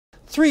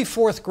Three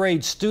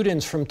fourth-grade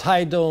students from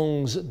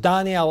Taitung's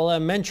Daniao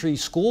Elementary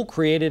School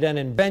created an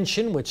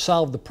invention which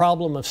solved the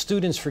problem of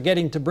students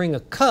forgetting to bring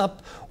a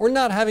cup or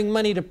not having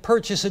money to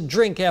purchase a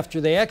drink after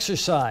they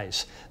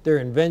exercise. Their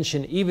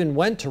invention even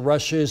went to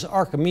Russia's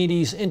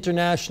Archimedes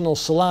International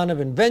Salon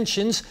of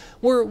Inventions,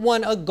 where it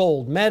won a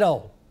gold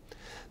medal.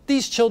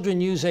 These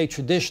children use a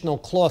traditional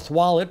cloth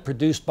wallet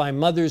produced by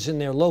mothers in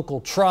their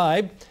local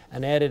tribe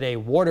and added a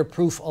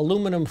waterproof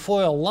aluminum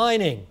foil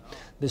lining.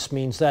 This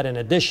means that in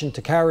addition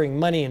to carrying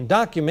money and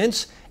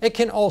documents, it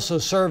can also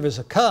serve as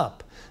a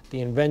cup. The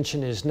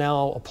invention is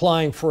now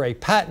applying for a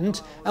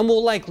patent and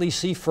will likely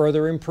see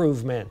further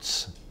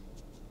improvements.